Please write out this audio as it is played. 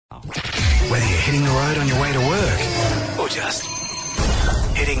Whether you're hitting the road on your way to work or just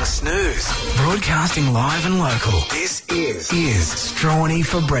hitting snooze. Broadcasting live and local. This is Strawny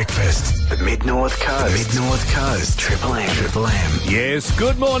for Breakfast. The Mid-North Coast. Triple M. Yes,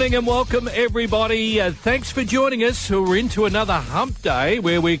 good morning and welcome everybody. Thanks for joining us. We're into another hump day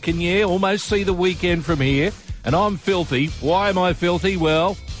where we can, almost see the weekend from here. And I'm filthy. Why am I filthy?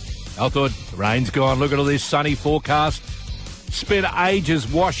 Well, I thought the rain's gone. Look at all this sunny forecast. Spent ages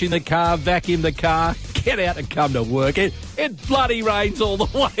washing the car, vacuum the car, get out and come to work. It bloody rains all the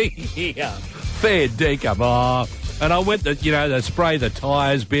way here. Fair dinkum. Oh. And I went to, to spray the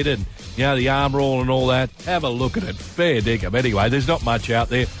tyres bit and, the arm roll and all that. Have a look at it. Fair dinkum. Anyway, there's not much out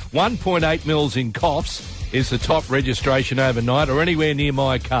there. 1.8 mils in coughs is the top registration overnight or anywhere near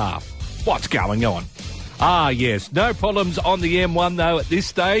my car. What's going on? Yes. No problems on the M1, though, at this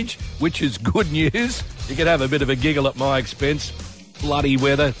stage, which is good news. You can have a bit of a giggle at my expense. Bloody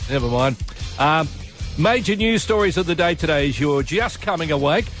weather. Never mind. Major news stories of the day today as you're just coming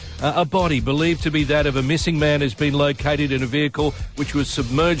awake. A body believed to be that of a missing man has been located in a vehicle which was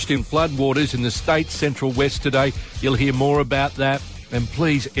submerged in floodwaters in the state's central west today. You'll hear more about that. And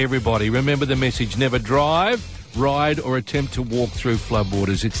please, everybody, remember the message. Never drive, ride or attempt to walk through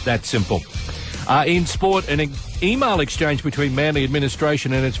floodwaters. It's that simple. In sport, an email exchange between Manly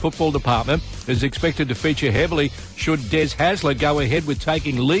administration and its football department is expected to feature heavily should Des Hasler go ahead with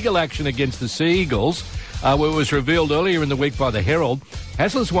taking legal action against the Sea Eagles. Where it was revealed earlier in the week by the Herald,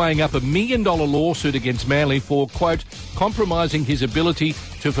 Hasler's weighing up $1 million lawsuit against Manly for, quote, compromising his ability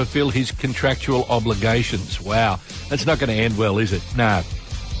to fulfil his contractual obligations. Wow, that's not going to end well, is it? No.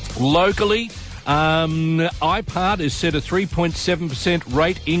 Locally, IPART has set a 3.7%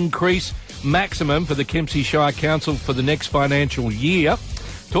 rate increase maximum for the Kempsey Shire Council for the next financial year.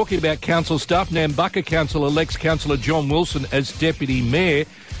 Talking about council stuff, Nambucca Council elects Councillor John Wilson as Deputy Mayor.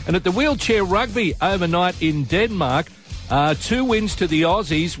 And at the wheelchair rugby overnight in Denmark, 2 wins to the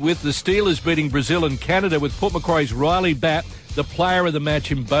Aussies with the Steelers beating Brazil and Canada with Port Macquarie's Riley Batt, the player of the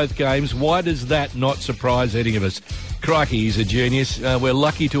match in both games. Why does that not surprise any of us? Crikey, he's a genius. We're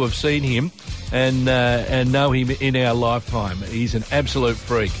lucky to have seen him and know him in our lifetime. He's an absolute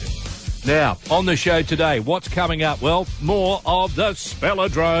freak. Now, on the show today, what's coming up? Well, more of the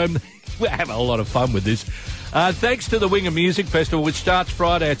Spellodrome. We're having a lot of fun with this. Thanks to the Winger Music Festival, which starts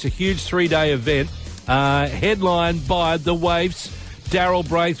Friday. It's a huge 3-day event, headlined by The Waifs, Daryl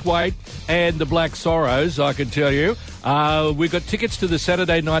Braithwaite and the Black Sorrows, I can tell you. We've got tickets to the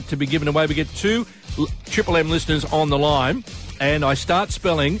Saturday night to be given away. We get 2 Triple M listeners on the line, and I start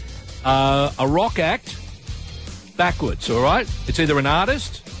spelling a rock act backwards, all right? It's either an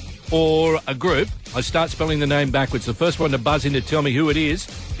artist or a group. I start spelling the name backwards. The first one to buzz in to tell me who it is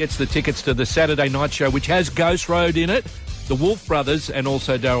gets the tickets to the Saturday night show, which has Ghost Road in it, the Wolf Brothers, and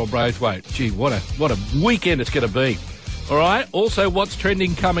also Daryl Braithwaite. Gee, what a weekend it's going to be. All right, also what's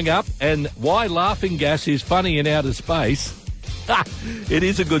trending coming up and why laughing gas is funny in outer space. It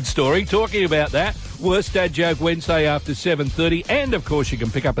is a good story. Talking about that, Worst Dad Joke Wednesday after 7:30, and of course you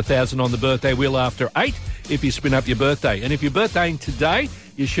can pick up 1,000 on the birthday wheel after 8 if you spin up your birthday. And if you're birthdaying today,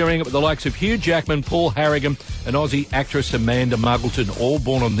 you're sharing it with the likes of Hugh Jackman, Paul Harrigan and Aussie actress Amanda Muggleton, all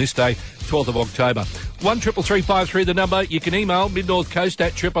born on this day, 12th of October. 133353 the number. You can email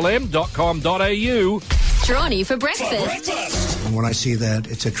midnorthcoast@triplem.com.au. Strawny for breakfast. And when I see that,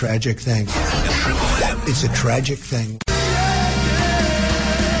 it's a tragic thing. It's a tragic thing.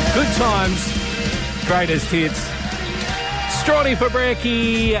 Good times, greatest hits. Strawny for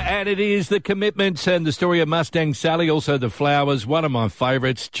brekkie, and it is the commitments and the story of Mustang Sally, also the Flowers, one of my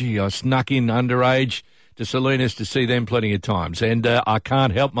favourites. Gee, I snuck in underage to Salinas to see them plenty of times, and I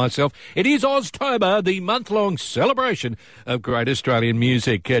can't help myself. It is Oztober, the month-long celebration of great Australian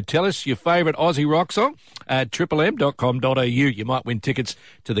music. Tell us your favourite Aussie rock song at triplem.com.au. You might win tickets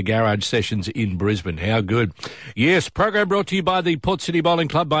to the Garage Sessions in Brisbane. How good. Yes, program brought to you by the Port City Bowling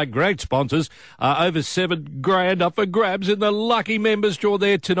Club, by great sponsors. Over $7,000 up for grabs in the lucky members draw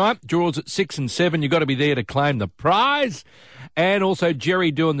there tonight. Draws at 6 and 7. You've got to be there to claim the prize. And also Jerry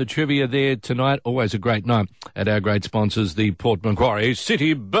doing the trivia there tonight. Always a great night at our great sponsors, the Port Macquarie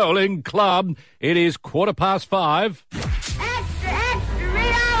City Bowling Club. It is 5:15.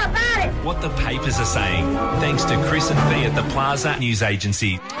 Read all about it. What the papers are saying, thanks to Chris and Fee at the Plaza News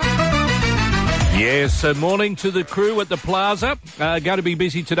Agency. Yes, so morning to the crew at the Plaza. Going to be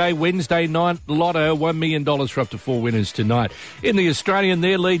busy today. Wednesday night lotto, $1 million for up to 4 winners tonight. In the Australian,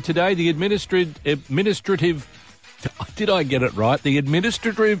 their lead today, the administrative... Did I get it right? The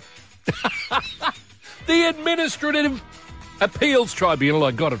administrative Appeals Tribunal, I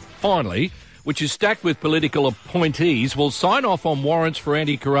got it finally, which is stacked with political appointees, will sign off on warrants for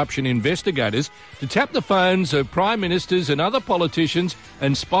anti-corruption investigators to tap the phones of prime ministers and other politicians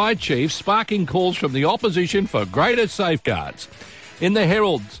and spy chiefs, sparking calls from the opposition for greater safeguards. In the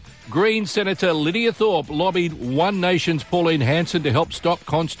Herald, Green Senator Lydia Thorpe lobbied One Nation's Pauline Hanson to help stop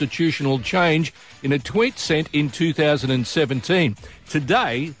constitutional change in a tweet sent in 2017.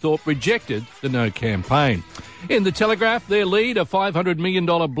 Today, Thorpe rejected the No campaign. In the Telegraph, their lead, a $500 million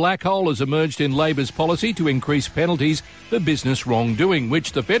black hole has emerged in Labor's policy to increase penalties for business wrongdoing,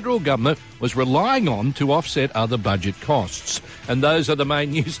 which the federal government was relying on to offset other budget costs. And those are the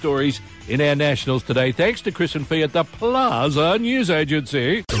main news stories in our nationals today. Thanks to Chris and Fee at the Plaza News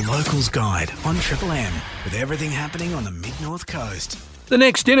Agency. The Locals Guide on Triple M, with everything happening on the Mid-North Coast. The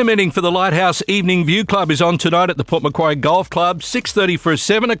next dinner meeting for the Lighthouse Evening View Club is on tonight at the Port Macquarie Golf Club, 6:30 for a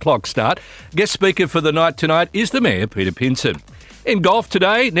 7 o'clock start. Guest speaker for the night tonight is the Mayor, Peter Pinson. In golf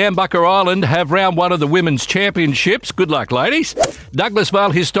today, Nambucca Island have round one of the Women's Championships. Good luck, ladies. Douglas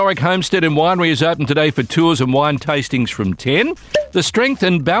Vale Historic Homestead and Winery is open today for tours and wine tastings from 10. The Strength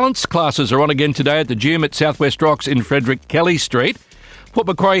and Balance classes are on again today at the gym at Southwest Rocks in Frederick Kelly Street. Port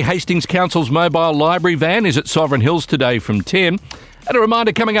Macquarie Hastings Council's mobile library van is at Sovereign Hills today from 10. And a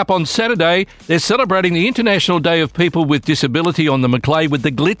reminder, coming up on Saturday, they're celebrating the International Day of People with Disability on the Macleay with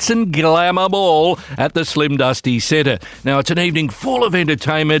the Glitz and Glamour Ball at the Slim Dusty Centre. Now, it's an evening full of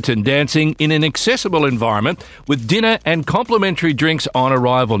entertainment and dancing in an accessible environment with dinner and complimentary drinks on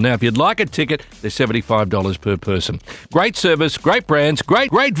arrival. Now, if you'd like a ticket, they're $75 per person. Great service, great brands,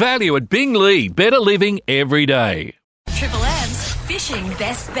 great value at Bing Lee. Better living every day. Triple M's Fishing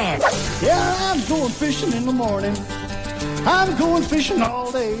Best Bet. Yeah, I'm going fishing in the morning. I'm going fishing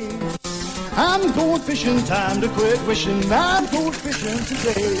all day. I'm going fishing, time to quit wishing. I'm going fishing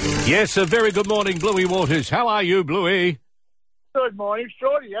today. Yes, a very good morning, Bluey Waters. How are you, Bluey? Good morning,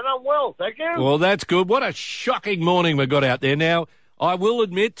 Shorty, and I'm well, thank you. Well, that's good. What a shocking morning we got out there. Now, I will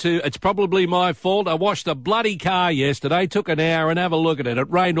admit it's probably my fault. I washed a bloody car yesterday, took an hour and have a look at it. It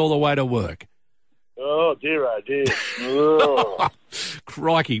rained all the way to work. Oh, dear, oh, dear. Oh.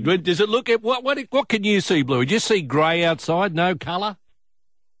 Crikey. Does it look at what can you see, Bluey? Do you see grey outside, no colour?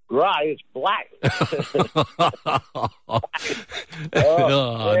 Grey, it's black.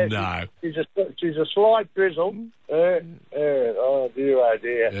 Oh, no. She's a slight drizzle. Oh, dear, oh,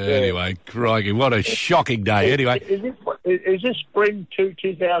 dear. Anyway, crikey, what a shocking day. Anyway. Is this spring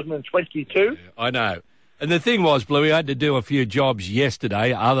 2022? I know. And the thing was, Bluey, I had to do a few jobs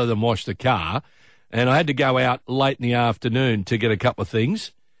yesterday other than wash the car. And I had to go out late in the afternoon to get a couple of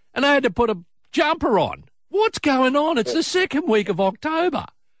things. And I had to put a jumper on. What's going on? It's the second week of October.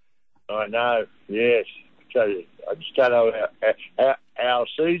 I know, yes. So I just don't know how our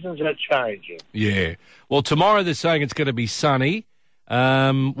seasons are changing. Yeah. Well, tomorrow they're saying it's going to be sunny.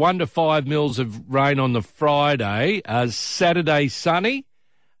 1 to 5 mils of rain on the Friday. Saturday, sunny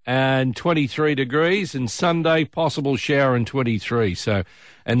and 23 degrees. And Sunday, possible shower and 23. So...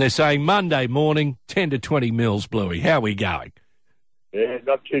 And they're saying Monday morning, 10 to 20 mils, Bluey. How are we going? Yeah,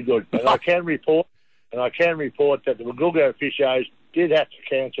 not too good. And I can report that the Magulgo Fishers did have to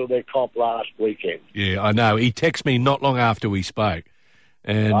cancel their comp last weekend. Yeah, I know. He texted me not long after we spoke.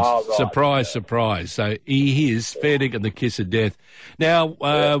 And surprise. So he is fair dinkum the kiss of death. Now,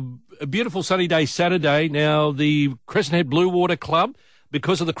 a beautiful sunny day Saturday. Now, the Crescent Head Blue Water Club,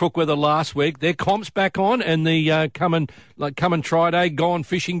 because of the crook weather last week, their comp's back on, and the come and try day, gone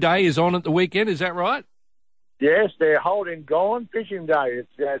fishing day is on at the weekend. Is that right? Yes, they're holding Gone Fishing Day.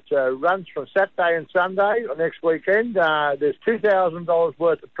 It runs from Saturday and Sunday next weekend. There's $2,000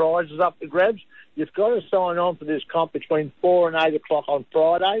 worth of prizes up for grabs. You've got to sign on for this comp between 4 and 8 o'clock on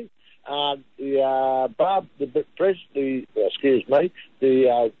Friday. The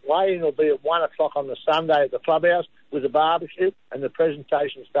weigh-in will be at 1 o'clock on the Sunday at the clubhouse with a barbecue, and the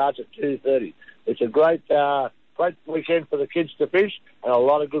presentation starts at 2:30. It's a great weekend for the kids to fish, and a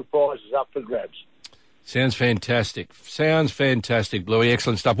lot of good prizes up for grabs. Sounds fantastic, Bluey.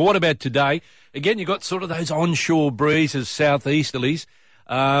 Excellent stuff. What about today? Again, you've got sort of those onshore breezes, southeasterlies.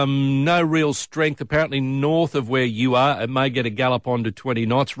 No real strength, apparently north of where you are. It may get a gallop on to 20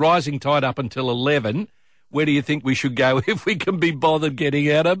 knots. Rising tide up until 11. Where do you think we should go if we can be bothered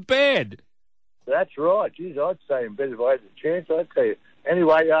getting out of bed? That's right. Geez, I'd say in bed if I had the chance, I'd tell you.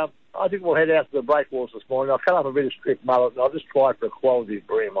 Anyway, I think we'll head out to the breakwaters this morning. I'll cut up a bit of strip mullet, and I'll just try for a quality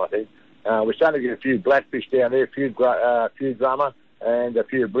bream, I think. We're starting to get a few blackfish down there, a few drummer, and a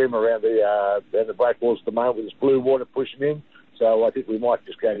few bream around the breakwaters at the moment with this blue water pushing in. So I think we might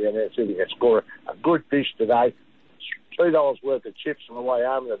just go down there and see if we can score a good fish today. $3 worth of chips on the way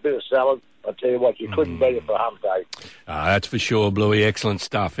home and a bit of salad. I tell you what, you couldn't beat it for hump day. That's for sure, Bluey. Excellent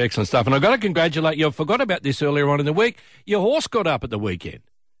stuff. Excellent stuff. And I've got to congratulate you. I forgot about this earlier on in the week. Your horse got up at the weekend.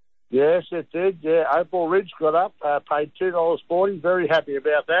 Yes, it did. Yeah, Opal Ridge got up, paid $2.40. Very happy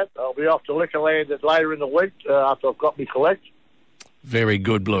about that. I'll be off to Liquorland later in the week after I've got me collect. Very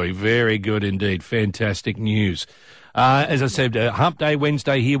good, Bluey. Very good indeed. Fantastic news. As I said, Hump Day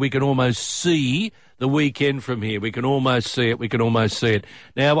Wednesday here, we can almost see the weekend from here. We can almost see it.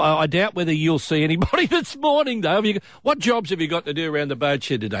 Now, I doubt whether you'll see anybody this morning, though. What jobs have you got to do around the boat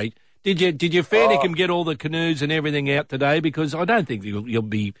shed today? Did you fair dinkum get all the canoes and everything out today? Because I don't think you'll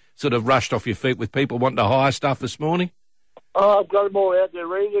be sort of rushed off your feet with people wanting to hire stuff this morning. I've got them all out there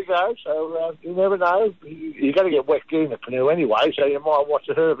ready to go, so you never know. You're going to get wet getting the canoe anyway, so you might watch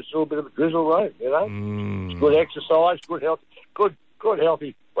the herd if it's a little bit of a drizzle rain, you know. It's good exercise, good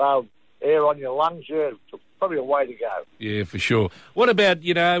healthy air on your lungs. Yeah, probably a way to go. Yeah, for sure. What about,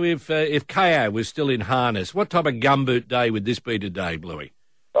 if KO was still in harness, what type of gumboot day would this be today, Bluey?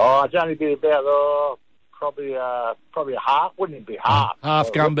 It's only been about probably a half, wouldn't it be half?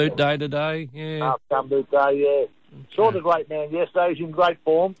 Half gumboot day today, yeah. Half gumboot day, yeah. Saw the great man yesterday. He's in great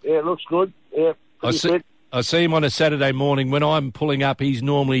form. Yeah, looks good. Yeah, I see him on a Saturday morning. When I'm pulling up, he's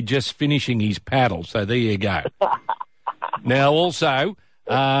normally just finishing his paddle. So there you go. Now, also,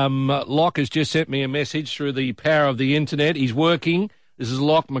 Locke has just sent me a message through the power of the internet. He's working. This is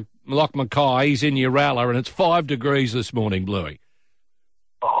Locke Mackay. He's in Uralla, and it's 5 degrees this morning, Bluey.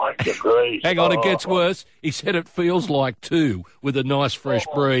 5 degrees. Hang on, it gets worse. He said it feels like 2 with a nice fresh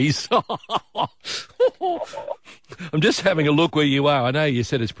breeze. I'm just having a look where you are. I know you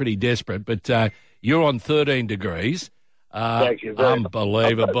said it's pretty desperate, but you're on 13 degrees. Thank you very much.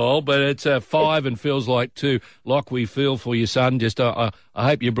 Unbelievable, but it's 5 and feels like 2. Locke, we feel for your son. Just I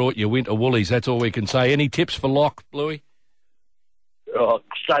hope you brought your winter woolies. That's all we can say. Any tips for Locke, Bluey?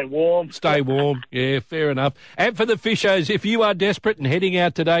 Stay warm. Stay warm. Yeah, fair enough. And for the fishers, if you are desperate and heading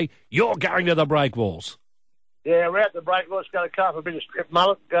out today, you're going to the breakwalls. Yeah, we're at the breakwalls. Going to cut up a bit of strip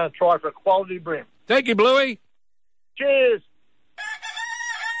mullet. Going to try for a quality brim. Thank you, Bluey. Cheers.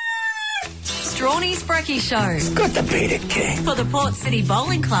 Strawny's Brekkie Show. Got to beat it, King. For the Port City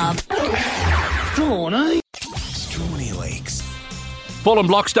Bowling Club. Strawny Leaks. Fallen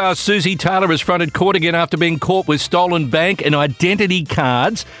Block star Susie Taylor is fronted court again after being caught with stolen bank and identity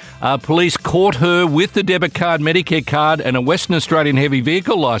cards. Police caught her with the debit card, Medicare card and a Western Australian heavy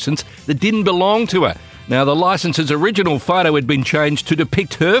vehicle licence that didn't belong to her. Now, the licence's original photo had been changed to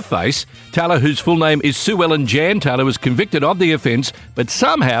depict her face. Taylor, whose full name is Sue Ellen Jan Taylor, was convicted of the offence, but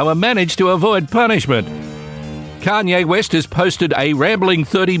somehow managed to avoid punishment. Kanye West has posted a rambling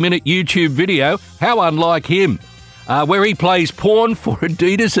 30-minute YouTube video, how unlike him, where he plays porn for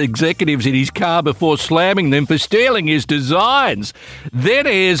Adidas executives in his car before slamming them for stealing his designs. Then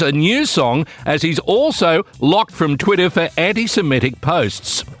airs a new song as he's also locked from Twitter for anti-Semitic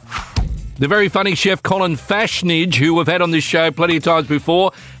posts. The very funny chef Colin Fashnage, who we've had on this show plenty of times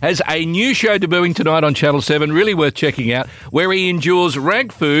before, has a new show debuting tonight on Channel 7, really worth checking out, where he endures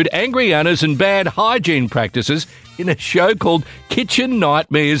rank food, angry owners and bad hygiene practices in a show called Kitchen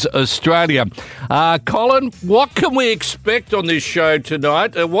Nightmares Australia. Colin, what can we expect on this show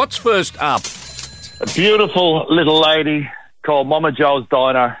tonight? What's first up? A beautiful little lady called Mama Joe's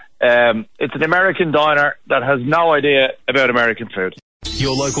Diner. It's an American diner that has no idea about American food.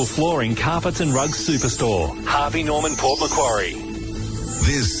 Your local flooring, carpets and rugs superstore. Harvey Norman, Port Macquarie.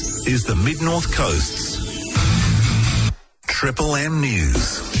 This is the Mid-North Coast's Triple M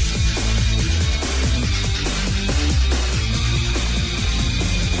News.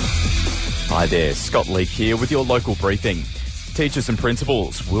 Hi there, Scott Leake here with your local briefing. Teachers and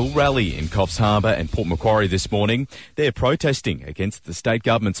principals will rally in Coffs Harbour and Port Macquarie this morning. They're protesting against the state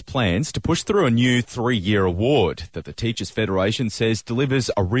government's plans to push through a new 3-year award that the Teachers Federation says delivers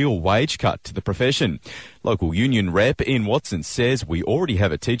a real wage cut to the profession. Local union rep Ian Watson says we already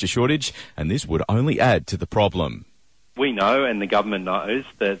have a teacher shortage and this would only add to the problem. We know, and the government knows,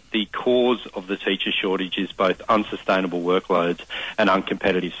 that the cause of the teacher shortage is both unsustainable workloads and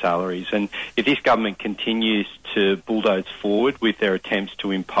uncompetitive salaries. And if this government continues to bulldoze forward with their attempts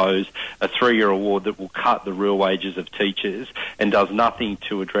to impose a 3-year award that will cut the real wages of teachers and does nothing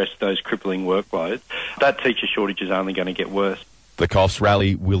to address those crippling workloads, that teacher shortage is only going to get worse. The Coffs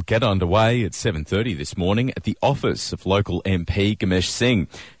rally will get underway at 7:30 this morning at the office of local MP Gamesh Singh.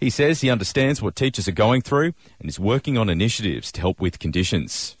 He says he understands what teachers are going through and is working on initiatives to help with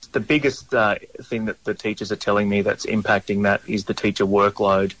conditions. The biggest thing that the teachers are telling me that's impacting that is the teacher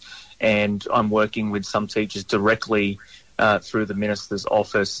workload, and I'm working with some teachers directly through the Minister's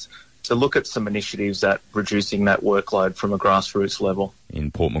office to look at some initiatives at reducing that workload from a grassroots level.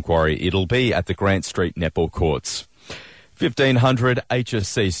 In Port Macquarie, it'll be at the Grant Street Netball Courts. 1,500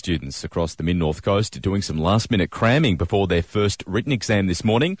 HSC students across the mid-north coast are doing some last-minute cramming before their first written exam this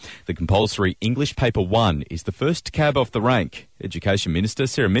morning. The compulsory English Paper 1 is the first cab off the rank. Education Minister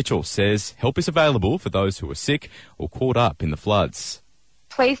Sarah Mitchell says help is available for those who are sick or caught up in the floods.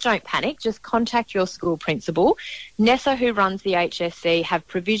 Please don't panic, just contact your school principal. Nessa, who runs the HSC, have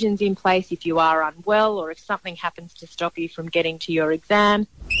provisions in place if you are unwell or if something happens to stop you from getting to your exam.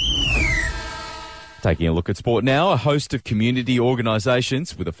 Taking a look at sport now, a host of community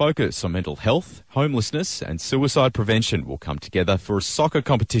organisations with a focus on mental health, homelessness and suicide prevention will come together for a soccer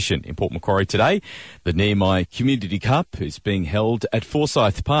competition in Port Macquarie today. The Nehemiah Community Cup is being held at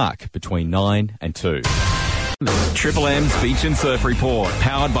Forsyth Park between 9 and 2. Triple M's Beach and Surf Report,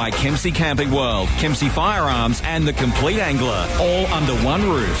 powered by Kempsey Camping World, Kempsey Firearms and The Complete Angler, all under one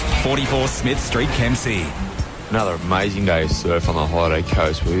roof. 44 Smith Street, Kempsey. Another amazing day of surf on the Holiday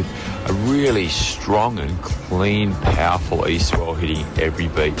Coast with a really strong and clean, powerful east swell hitting every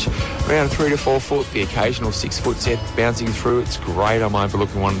beach. Around 3 to 4 foot, the occasional 6 foot set bouncing through. It's great. I'm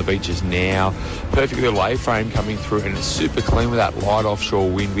overlooking one of the beaches now. Perfect little A-frame coming through, and it's super clean with that light offshore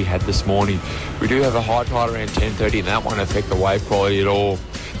wind we had this morning. We do have a high tide around 10:30, and that won't affect the wave quality at all.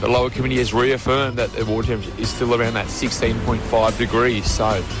 The lower committee has reaffirmed that the water temperature is still around that 16.5 degrees,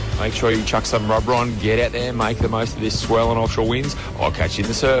 so make sure you chuck some rubber on, get out there, make the most of this swell and offshore winds. I'll catch you in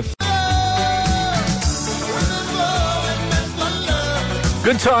the surf.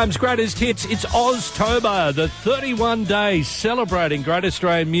 Good times, greatest hits. It's Oztober, the 31 days celebrating great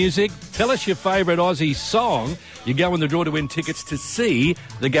Australian music. Tell us your favourite Aussie song. You go in the draw to win tickets to see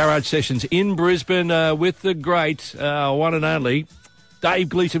the Garage Sessions in Brisbane with the great one and only Dave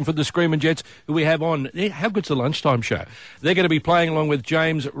Gleeson from the Screaming Jets, who we have on. How good's the lunchtime show? They're going to be playing along with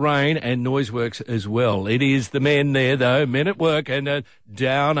James Rain and Noiseworks as well. It is the men there, though, men at work and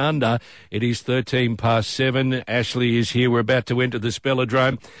down under. It is 7:13. Ashley is here. We're about to enter the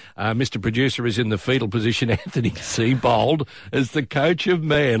Spelodrome. Mr. Producer is in the fetal position. Anthony Seibold is the coach of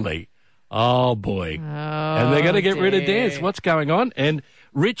Manly. Oh, boy. And they're going to get rid of Des. What's going on? And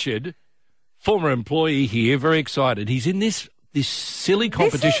Richard, former employee here, very excited. He's in this silly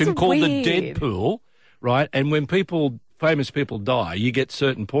competition called the Deadpool, right? And when famous people die, you get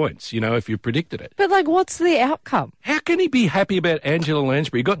certain points, if you've predicted it. But, what's the outcome? How can he be happy about Angela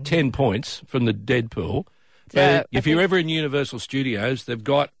Lansbury? He got 10 points from the Deadpool. But if you're ever in Universal Studios, still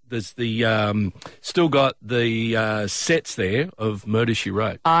got the sets there of Murder, She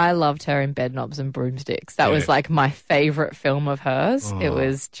Wrote. I loved her in Bedknobs and Broomsticks. That was my favourite film of hers. It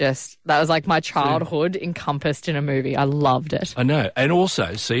was that was my childhood encompassed in a movie. I loved it. I know. And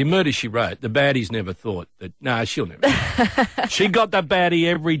also, see, Murder, She Wrote, the baddies never thought that, she'll never. She got the baddie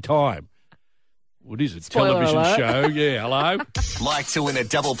every time. What is it? Spoiler television alert. show? Yeah, hello? Like to win a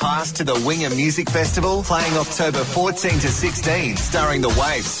double pass to the Winger Music Festival, playing October 14 to 16, starring The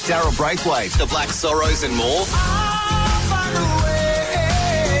Waves, Daryl Braithwaite, The Black Sorrows and more?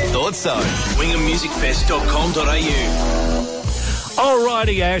 Thought so. WingerMusicFest.com.au. All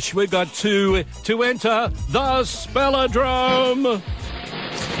righty, Ash, we've got to enter the Spelodrome.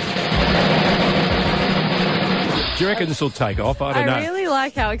 Do you reckon this will take off? I don't know. I really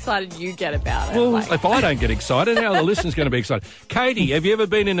like how excited you get about it. Well, if I don't get excited, how are the listeners going to be excited? Katie, have you ever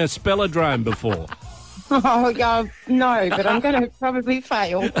been in a Spelodrome before? Oh, yeah, no, but I'm going to probably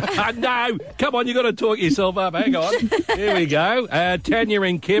fail. No, come on, you've got to talk yourself up. Hang on. Here we go. Tanya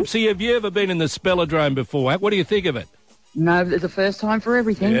in Kempsey, have you ever been in the Spelodrome before? What do you think of it? No, there's a first time for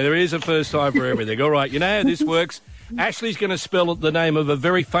everything. Yeah, there is a first time for everything. All right, you know how this works. Ashley's going to spell the name of a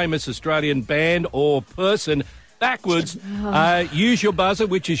very famous Australian band or person backwards. Use your buzzer,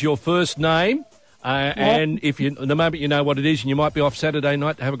 which is your first name. And if the moment you know what it is, and you might be off Saturday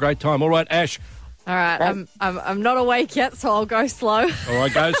night to have a great time. All right, Ash. All right, I'm not awake yet, so I'll go slow. All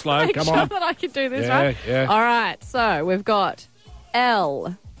right, go slow. Make Come sure on. that I can do this, Yeah, right? yeah. All right, so we've got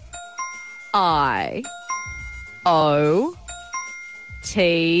L-I-O-T.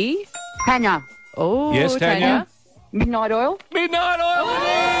 Tanya. Oh, Yes, Tanya. Midnight Oil. Midnight Oil.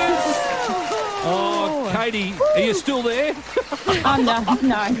 Oh, Katie, are you still there? Oh,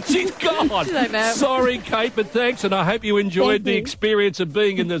 no. She's gone. She's like that. Sorry, Kate, but thanks, and I hope you enjoyed the experience of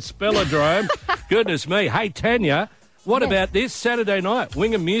being in the Spelodrome. Goodness me. Hey, Tanya, what about this Saturday night?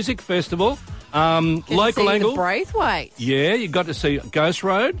 Winger Music Festival. Local angle. The Braithwaite. Yeah, you got to see Ghost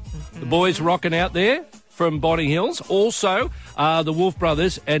Road. The boys rocking out there from Bonny Hills. Also, the Wolf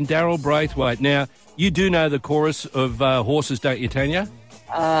Brothers and Daryl Braithwaite. Now, you do know the chorus of Horses, don't you, Tanya?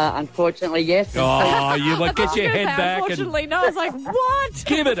 Unfortunately, yes. Oh, you like get your head back and Unfortunately, no. I was like, what?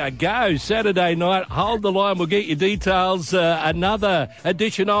 give it a go. Saturday night, hold the line. We'll get your details. Another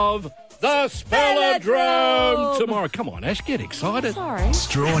edition of The Spelladrome tomorrow. Come on, Ash, get excited. Sorry.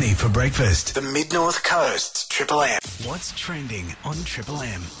 Strawny for breakfast. The Mid-North Coast's Triple M. What's trending on Triple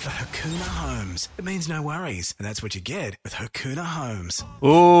M for Hakuna Homes? It means no worries, and that's what you get with Hakuna Homes.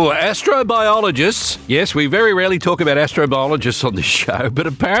 Oh, astrobiologists. Yes, we very rarely talk about astrobiologists on this show, but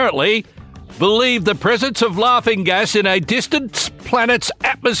apparently believe the presence of laughing gas in a distant planet's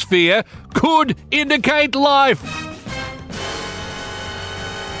atmosphere could indicate life.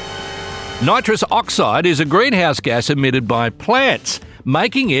 Nitrous oxide is a greenhouse gas emitted by plants,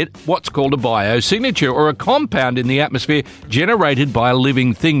 making it what's called a biosignature, or a compound in the atmosphere generated by a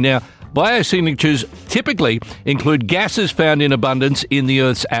living thing. Now, biosignatures typically include gases found in abundance in the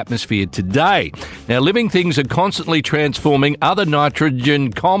Earth's atmosphere today. Now, living things are constantly transforming other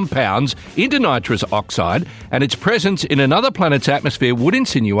nitrogen compounds into nitrous oxide, and its presence in another planet's atmosphere would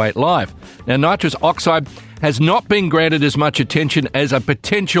insinuate life. Now, nitrous oxide has not been granted as much attention as a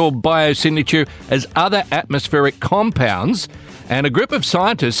potential biosignature as other atmospheric compounds, and a group of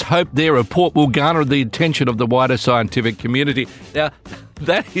scientists hope their report will garner the attention of the wider scientific community. Now,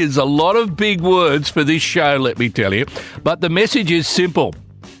 that is a lot of big words for this show, let me tell you, but the message is simple.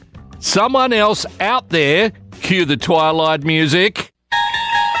 Someone else out there, cue the Twilight music,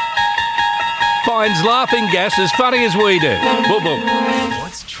 finds laughing gas as funny as we do. Boom, boom.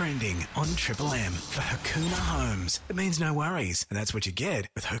 What's trending on Triple M for Hakuna Homes? It means no worries, and that's what you get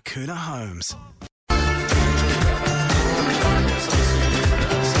with Hakuna Homes.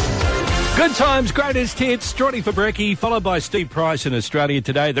 Good times, greatest hits. Strawny for Brekkie, followed by Steve Price in Australia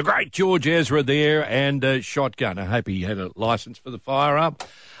today. The great George Ezra there, and Shotgun. I hope he had a licence for the firearm.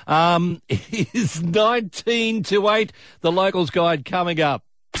 It is 19 to 8. The Locals Guide coming up.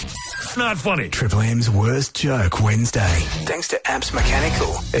 Not funny. Triple M's Worst Joke Wednesday. Thanks to Apps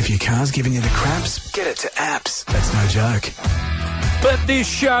Mechanical. If your car's giving you the craps, get it to Apps. That's no joke. But this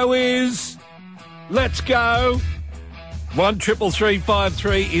show is... Let's go.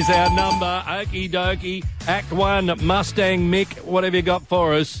 133353 is our number. Okie dokie. Act 1, Mustang Mick. What have you got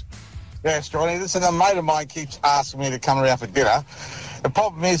for us? Yeah, Strawny. Listen, a mate of mine keeps asking me to come around for dinner. The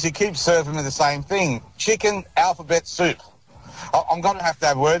problem is he keeps serving me the same thing. Chicken alphabet soup. I'm going to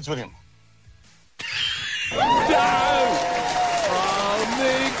have words with him. No! Oh,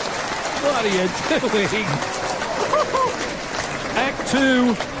 Mick, what are you doing? Act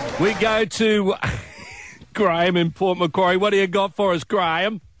 2, we go to Graham in Port Macquarie. What do you got for us,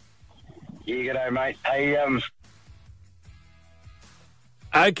 Graham? Yeah, g'day, mate. Hey,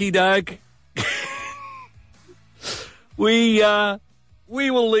 Okie doke. We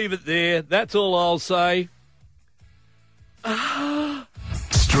will leave it there. That's all I'll say.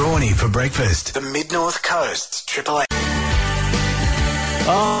 Strawny for breakfast. The Mid-North Coast's Triple M.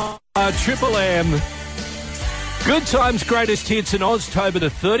 Triple M. Good times, greatest hits in Oztober, the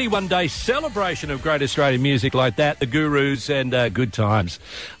 31-day celebration of great Australian music like that, the Gurus and Good Times.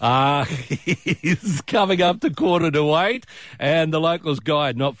 Is coming up to 7:45, and the Locals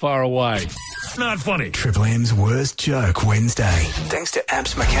Guide not far away. Not funny. Triple M's Worst Joke Wednesday. Thanks to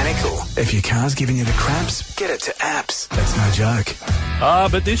Apps Mechanical. If your car's giving you the craps, get it to Apps. That's no joke.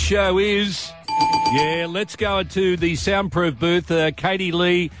 But this show is... Yeah, let's go into the soundproof booth. Katie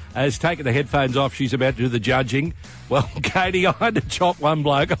Lee has taken the headphones off. She's about to do the judging. Well, Katie, I had to chop one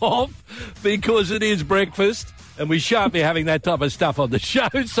bloke off because it is breakfast and we shan't be having that type of stuff on the show.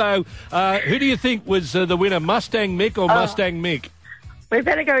 So who do you think was the winner, Mustang Mick or Mustang Mick? We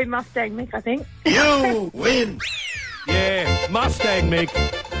better go with Mustang Mick, I think. You win! Yeah, Mustang Mick.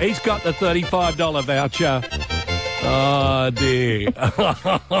 He's got the $35 voucher. Oh, dear.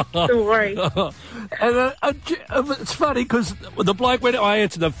 Don't worry. And, it's funny because the bloke, when I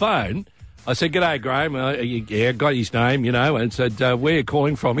answered the phone, I said, "G'day, Graham." Yeah, got his name, and said, "Where are you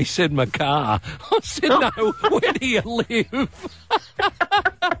calling from?" He said, "My car." I said, "No, where do you live?"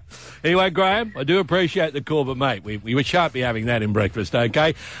 Anyway, Graham, I do appreciate the call, but, mate, we shan't be having that in breakfast,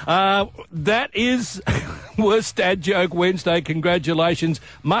 okay? That is Worst Dad Joke Wednesday. Congratulations.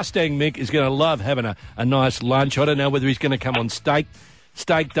 Mustang Mick is going to love having a nice lunch. I don't know whether he's going to come on Steak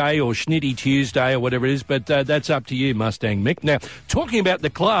Day or Schnitty Tuesday or whatever it is, but that's up to you, Mustang Mick. Now, talking about the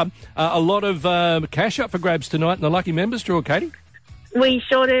club, a lot of cash up for grabs tonight in the Lucky Members draw, Katie? We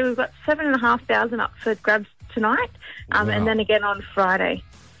sure do. We've got 7,500 up for grabs tonight, and then again on Friday.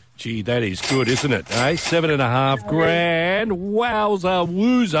 Gee, that is good, isn't it? 7.5 grand. Wowza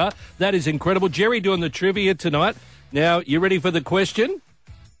woozer. That is incredible. Jerry doing the trivia tonight. Now, you ready for the question?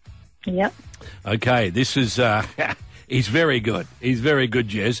 Yep. Okay, this is... He's very good. He's very good,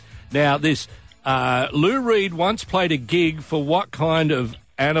 Jez. Now, this Lou Reed once played a gig for what kind of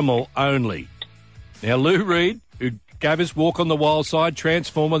animal only? Now, Lou Reed, who gave us Walk on the Wild Side,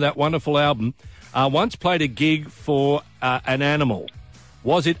 Transformer, that wonderful album, once played a gig for an animal.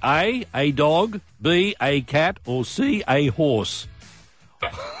 Was it A, a dog, B, a cat, or C, a horse?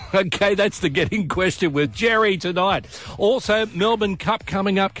 Okay, that's the getting question with Jerry tonight. Also, Melbourne Cup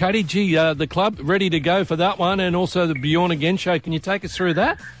coming up, Katie. Gee, the club ready to go for that one, and also the Beyond Again show. Can you take us through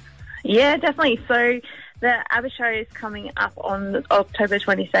that? Yeah, definitely. So the ABBA show is coming up on October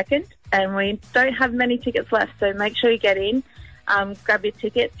 22nd, and we don't have many tickets left, so make sure you get in. Grab your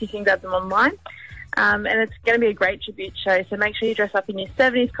tickets. You can grab them online. And it's going to be a great tribute show, so make sure you dress up in your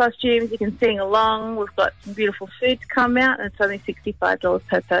 70s costumes. You can sing along. We've got some beautiful food to come out, and it's only $65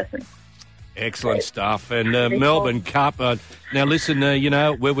 per person. Excellent stuff. And Melbourne Cup. Now, listen,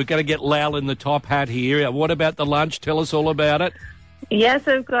 we're going to get Lal in the top hat here. What about the lunch? Tell us all about it. Yeah,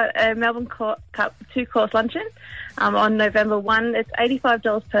 so we've got a Melbourne Cup 2-course luncheon on November 1. It's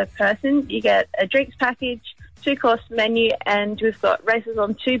 $85 per person. You get a drinks package, 2-course menu, and we've got races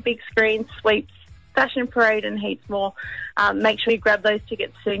on 2 big screens, sweeps, fashion parade and heaps more. Make sure you grab those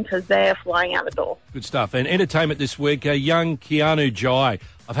tickets soon because they're flying out the door. Good stuff. And entertainment this week, young Keanu Jai.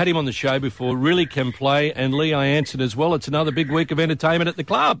 I've had him on the show before, really can play, and Lee Anson as well. It's another big week of entertainment at the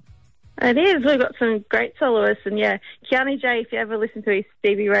club. It is. We've got some great soloists, and Keanu J, if you ever listen to his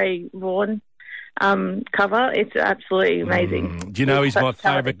Stevie Ray Vaughan cover, it's absolutely amazing. Do you know he's my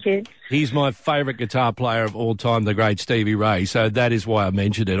favourite kid? He's my favourite guitar player of all time, the great Stevie Ray. So that is why I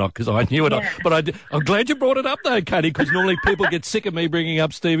mentioned it, because I knew it. Yeah. I'm glad you brought it up, though, Katie, because normally people get sick of me bringing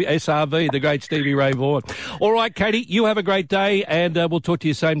up SRV, the great Stevie Ray Vaughan. All right, Katie, you have a great day, and we'll talk to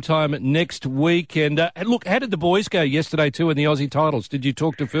you same time next week. And look, how did the boys go yesterday, too, in the Aussie titles? Did you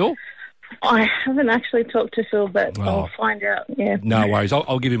talk to Phil? I haven't actually talked to Phil, but I'll find out, No worries.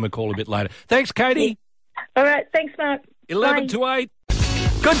 I'll give him a call a bit later. Thanks, Katie. All right. Thanks, Mark. 11 to 8.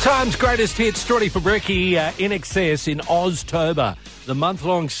 Good times, greatest hits. Strawny for Brekkie, In Excess in Oztober, the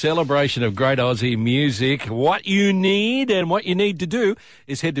month-long celebration of great Aussie music. What you need and what you need to do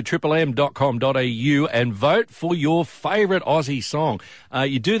is head to triplem.com.au and vote for your favourite Aussie song.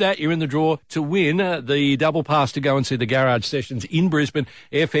 You do that, you're in the draw to win the double pass to go and see the Garage Sessions in Brisbane,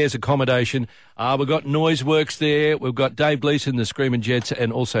 airfares, accommodation. We've got Noiseworks there. We've got Dave Gleeson, the Screaming Jets,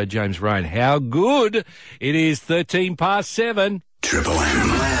 and also James Rain. How good. It is 13 past 7. Triple M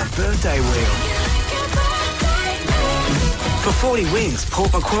birthday wheel. For 40 winks,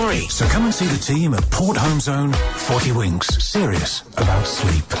 Port Macquarie. So come and see the team at Port Home Zone 40 Winks. Serious about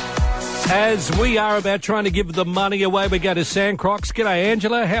sleep. As we are about trying to give the money away, we go to Sandcrocs. G'day,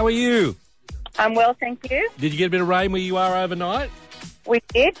 Angela. How are you? I'm well, thank you. Did you get a bit of rain where you are overnight? We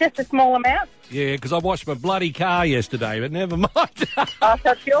did, just a small amount. Yeah, because I washed my bloody car yesterday, but never mind. Oh,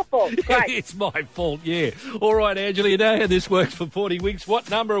 so it's your fault. Great. It's my fault, yeah. All right, Angela, you know how this works for 40 weeks. What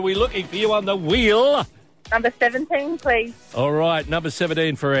number are we looking for you on the wheel? Number 17, please. All right, number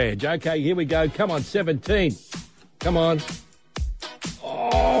 17 for Ange. Okay, here we go. Come on, 17. Come on.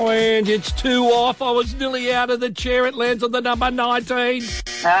 Oh, Ange, it's 2 off. I was nearly out of the chair. It lands on the number 19.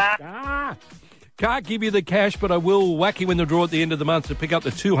 Can't give you the cash, but I will whack you in the draw at the end of the month to pick up the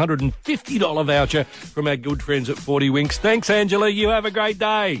 $250 voucher from our good friends at 40 Winks. Thanks, Angela. You have a great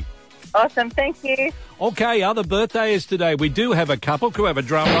day. Awesome. Thank you. Okay, other birthdays today. We do have a couple. Could we have a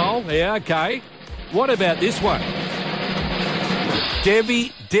drum roll? Yeah, okay. What about this one?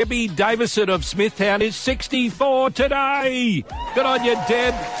 Debbie Davison of Smithtown is 64 today. Good on you,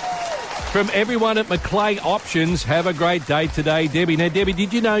 Deb. From everyone at Macleay Options, have a great day today, Debbie. Now, Debbie,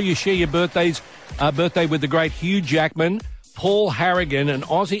 did you know you share your birthday with the great Hugh Jackman, Paul Harrigan, and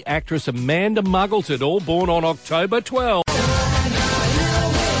Aussie actress Amanda Muggleton, all born on October 12.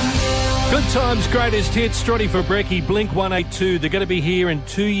 Good times, greatest hits. Strawny for Brekkie, Blink 182. They're going to be here in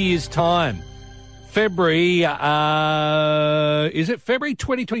 2 years' time. February, is it February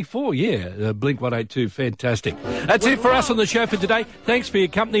 2024? Yeah, Blink 182, fantastic. That's it for us on the show for today. Thanks for your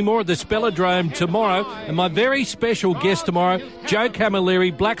company. More at the Spelladrome tomorrow. And my very special guest tomorrow, Joe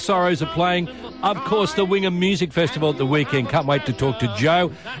Camilleri. Black Sorrows are playing, of course, the Wingham Music Festival at the weekend. Can't wait to talk to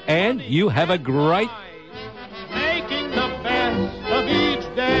Joe. And you have a great... Making the best